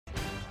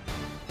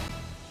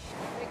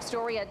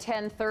story at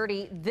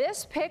 10:30.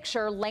 This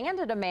picture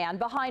landed a man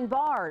behind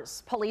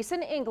bars. Police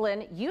in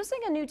England using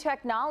a new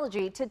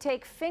technology to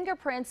take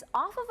fingerprints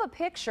off of a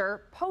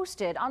picture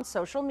posted on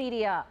social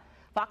media.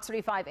 Fox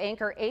 35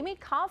 anchor Amy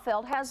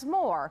Caulfield has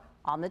more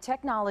on the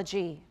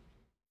technology.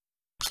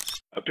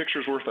 A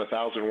picture's worth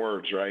 1,000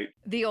 words, right?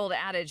 The old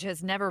adage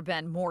has never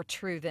been more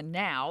true than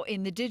now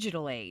in the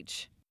digital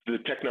age. The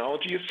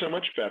technology is so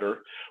much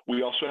better.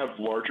 We also have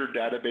larger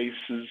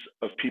databases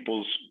of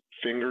people's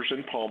fingers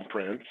and palm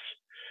prints,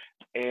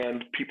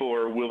 and people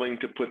are willing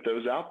to put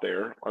those out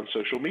there on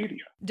social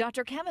media.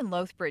 Dr. Kevin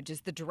Lothbridge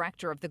is the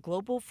director of the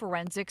Global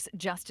Forensics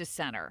Justice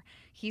Center.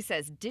 He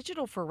says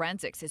digital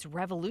forensics is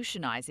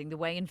revolutionizing the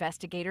way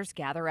investigators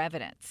gather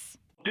evidence.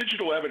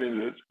 Digital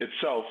evidence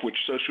itself, which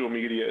social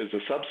media is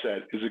a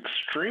subset, is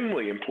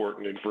extremely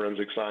important in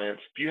forensic science.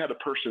 If you had a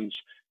person's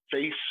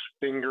face,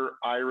 finger,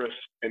 iris,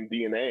 and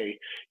DNA,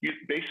 you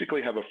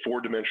basically have a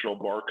four-dimensional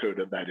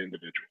barcode of that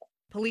individual.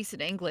 Police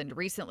in England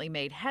recently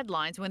made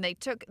headlines when they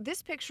took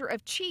this picture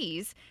of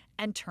cheese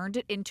and turned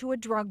it into a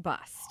drug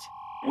bust.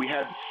 We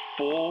had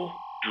full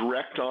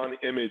direct-on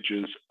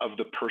images of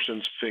the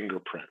person's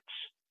fingerprints.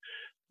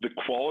 The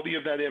quality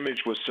of that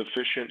image was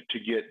sufficient to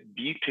get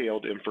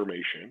detailed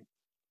information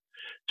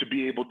to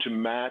be able to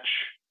match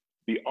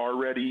the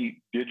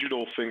already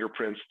digital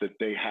fingerprints that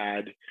they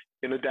had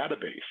in a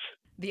database.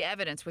 The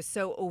evidence was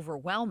so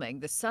overwhelming,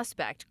 the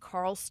suspect,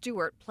 Carl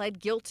Stewart, pled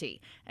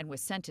guilty and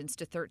was sentenced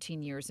to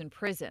 13 years in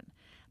prison.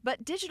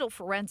 But digital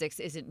forensics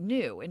isn't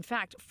new. In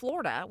fact,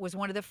 Florida was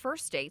one of the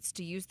first states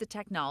to use the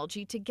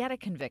technology to get a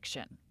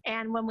conviction.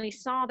 And when we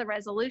saw the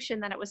resolution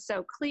that it was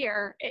so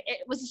clear,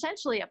 it was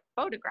essentially a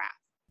photograph.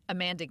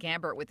 Amanda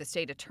Gambert with the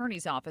state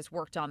attorney's office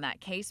worked on that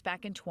case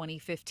back in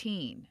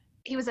 2015.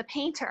 He was a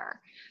painter.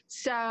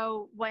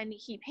 So when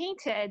he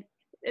painted,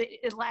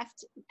 it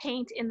left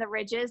paint in the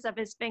ridges of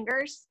his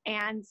fingers.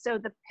 And so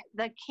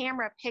the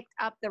camera picked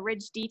up the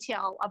ridge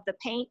detail of the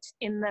paint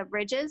in the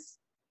ridges.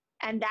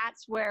 And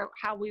that's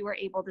how we were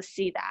able to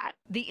see that.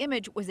 The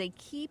image was a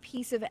key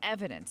piece of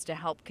evidence to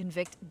help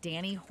convict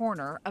Danny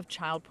Horner of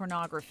child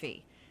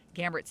pornography.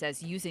 Gambert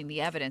says using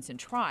the evidence in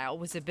trial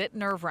was a bit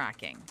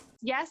nerve-wracking.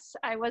 Yes,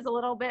 I was a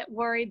little bit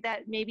worried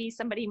that maybe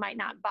somebody might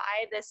not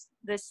buy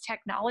this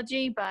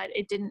technology, but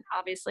it didn't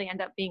obviously end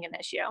up being an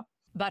issue.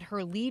 But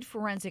her lead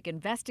forensic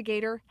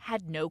investigator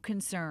had no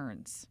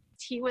concerns.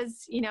 He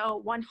was,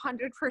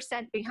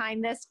 100%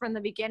 behind this from the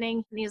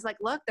beginning. And he was like,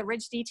 look, the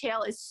ridge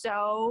detail is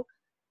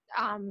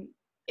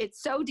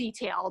it's so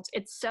detailed.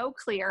 It's so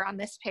clear on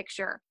this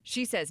picture.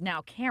 She says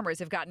now cameras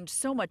have gotten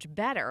so much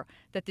better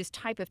that this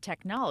type of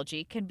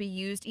technology can be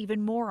used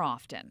even more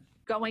often.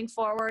 Going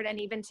forward, and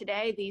even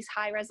today, these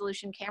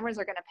high-resolution cameras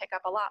are going to pick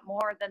up a lot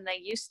more than they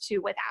used to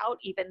without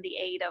even the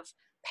aid of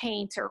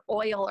paint or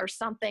oil or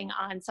something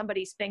on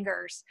somebody's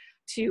fingers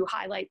to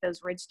highlight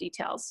those ridge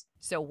details.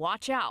 So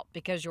watch out,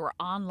 because your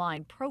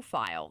online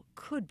profile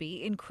could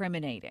be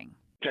incriminating.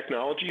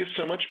 Technology is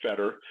so much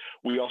better.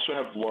 We also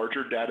have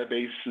larger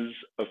databases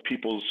of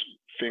people's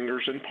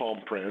fingers and palm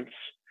prints,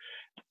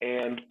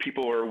 and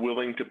people are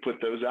willing to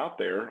put those out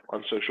there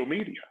on social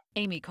media.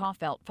 Amy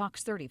Caulfield,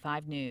 Fox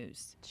 35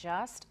 News.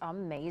 Just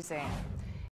amazing.